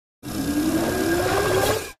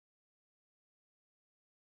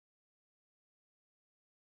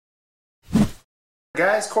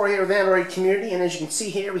Guys, Corey here with Android Community, and as you can see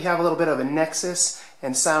here, we have a little bit of a Nexus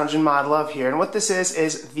and CyanogenMod love here. And what this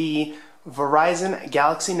is the Verizon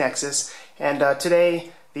Galaxy Nexus. And today,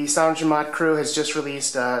 the CyanogenMod crew has just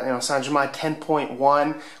released CyanogenMod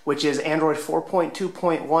 10.1, which is Android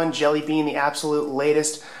 4.2.1 Jelly Bean, the absolute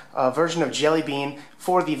latest version of Jelly Bean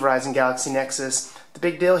for the Verizon Galaxy Nexus. The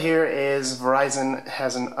big deal here is Verizon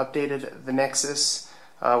hasn't updated the Nexus.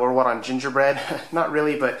 We're on gingerbread? Not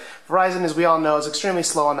really, but Verizon, as we all know, is extremely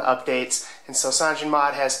slow on the updates, and so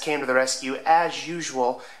CyanogenMod has came to the rescue as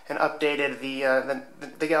usual and updated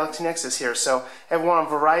the Galaxy Nexus here. So everyone on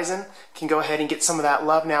Verizon can go ahead and get some of that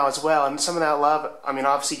love now as well. And some of that love, I mean,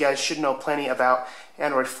 obviously you guys should know plenty about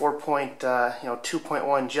Android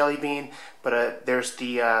 4.2.1 Jelly Bean, but there's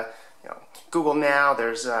the Google Now,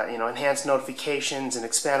 there's enhanced notifications and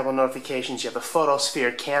expandable notifications. You have the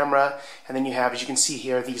photosphere camera, and then you have, as you can see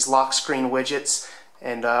here, these lock screen widgets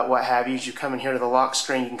and what have you. As you come in here to the lock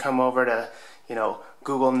screen, you can come over to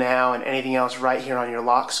Google Now and anything else right here on your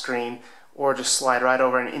lock screen, or just slide right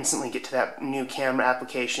over and instantly get to that new camera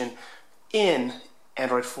application in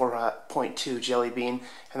Android 4.2 Jelly Bean.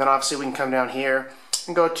 And then obviously we can come down here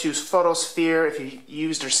and go to Photosphere. If you've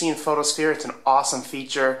used or seen Photosphere, it's an awesome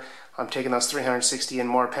feature. I'm taking those 360 and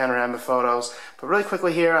more panorama photos. But really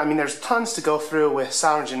quickly here, I mean, there's tons to go through with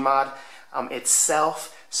CyanogenMod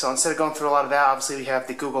itself. So instead of going through a lot of that, obviously we have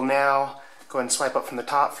the Google Now. Go ahead and swipe up from the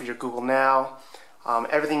top for your Google Now.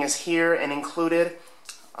 Everything is here and included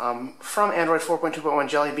from Android 4.2.1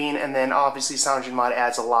 Jelly Bean, and then obviously CyanogenMod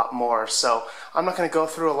adds a lot more. So I'm not going to go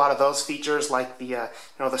through a lot of those features like the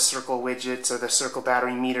the circle widgets or the circle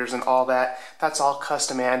battery meters and all that. That's all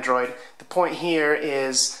custom Android. The point here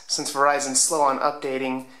is, since Verizon's slow on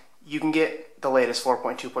updating, you can get the latest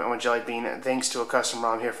 4.2.1 Jelly Bean thanks to a custom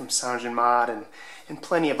ROM here from CyanogenMod and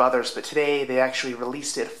plenty of others. But today they actually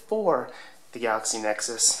released it for the Galaxy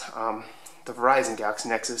Nexus, the Verizon Galaxy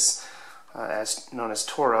Nexus, as known as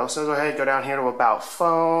Toro. So go ahead, go down here to About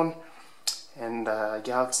Phone and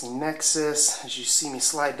Galaxy Nexus. As you see me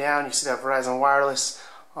slide down, you see that Verizon Wireless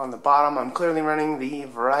on the bottom. I'm clearly running the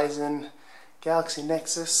Verizon Galaxy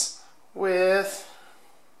Nexus with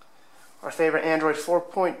our favorite Android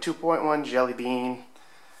 4.2.1 Jelly Bean.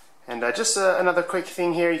 And just another quick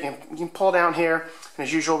thing here, you can pull down here, and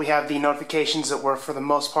as usual we have the notifications that we're for the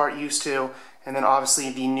most part used to, and then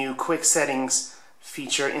obviously the new quick settings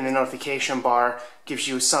feature in the notification bar gives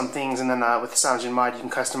you some things, and then with CyanogenMod you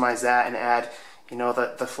can customize that and add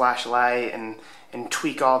the flashlight and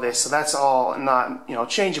tweak all this. So that's all not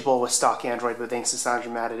changeable with stock Android, but thanks to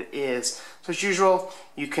CyanogenMod it is. So as usual,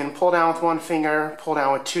 you can pull down with one finger, pull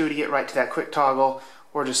down with two to get right to that quick toggle,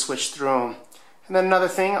 or just switch through them. And then another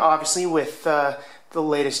thing, obviously, with the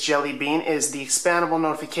latest Jelly Bean is the expandable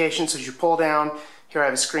notifications. So as you pull down, here I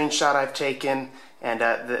have a screenshot I've taken, and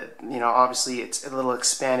obviously it's a little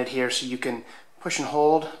expanded here, so you can push and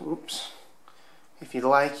hold. Oops. If you'd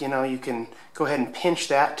like, you can go ahead and pinch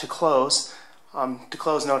that to close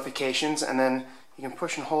notifications, and then you can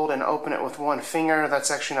push and hold and open it with one finger.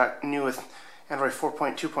 That's actually not new with Android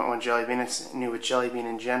 4.2.1 Jelly Bean. It's new with Jelly Bean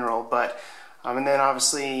in general. But and then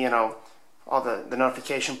obviously, all the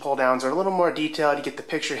notification pull downs are a little more detailed. You get the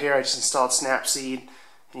picture here. I just installed Snapseed,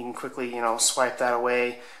 and you can quickly swipe that away.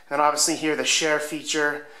 And then obviously here the share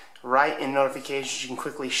feature, right in notifications, you can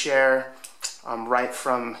quickly share right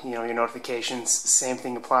from your notifications. Same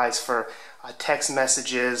thing applies for text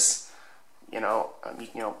messages,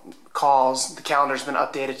 calls. The calendar's been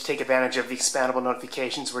updated to take advantage of the expandable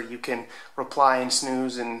notifications, where you can reply and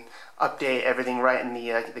snooze and update everything right in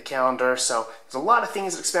the calendar. So there's a lot of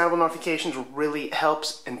things that expandable notifications really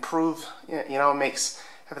helps improve. Makes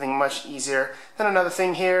everything much easier. Then another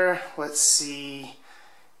thing here, let's see,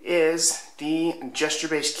 is the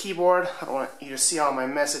gesture-based keyboard. I don't want you to see all my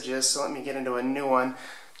messages, so let me get into a new one.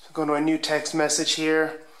 So go to a new text message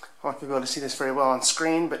here. I won't be able to see this very well on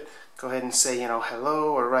screen, but go ahead and say,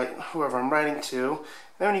 hello, or write whoever I'm writing to.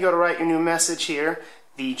 Then when you go to write your new message here,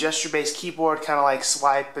 the gesture-based keyboard, kind of like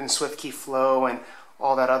Swipe and SwiftKey Flow and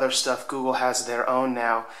all that other stuff, Google has their own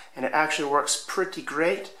now, and it actually works pretty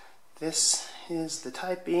great. This is the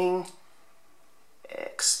typing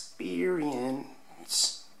experience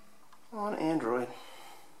on Android.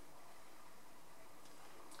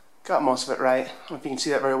 Got most of it right. I don't know if you can see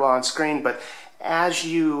that very well on screen, but as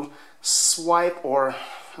you swipe or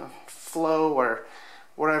flow or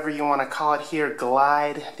whatever you want to call it here,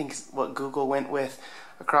 glide, I think is what Google went with,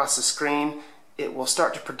 across the screen, it will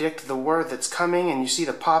start to predict the word that's coming, and you see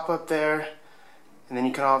the pop-up there, and then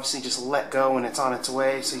you can obviously just let go when it's on its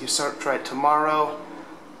way. So you try tomorrow,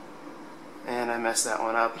 and I messed that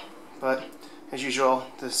one up, but as usual,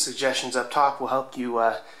 the suggestions up top will help you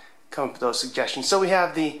come up with those suggestions. So we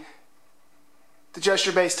have the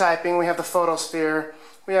gesture-based typing, we have the photosphere,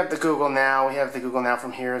 we have the Google Now, we have the Google Now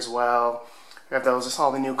from here as well. We have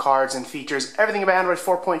all the new cards and features. Everything about Android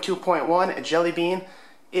 4.2.1. Jelly Bean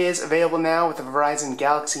is available now with the Verizon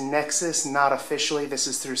Galaxy Nexus. Not officially. This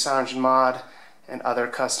is through CyanogenMod and other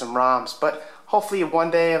custom ROMs. But hopefully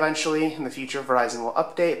one day, eventually, in the future, Verizon will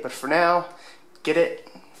update. But for now, get it,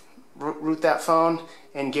 root that phone,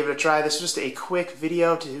 and give it a try. This is just a quick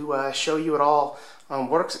video to show you it all.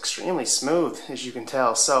 Works extremely smooth, as you can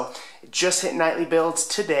tell. So it just hit nightly builds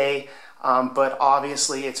today. But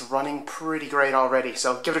obviously it's running pretty great already.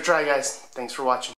 So give it a try, guys. Thanks for watching.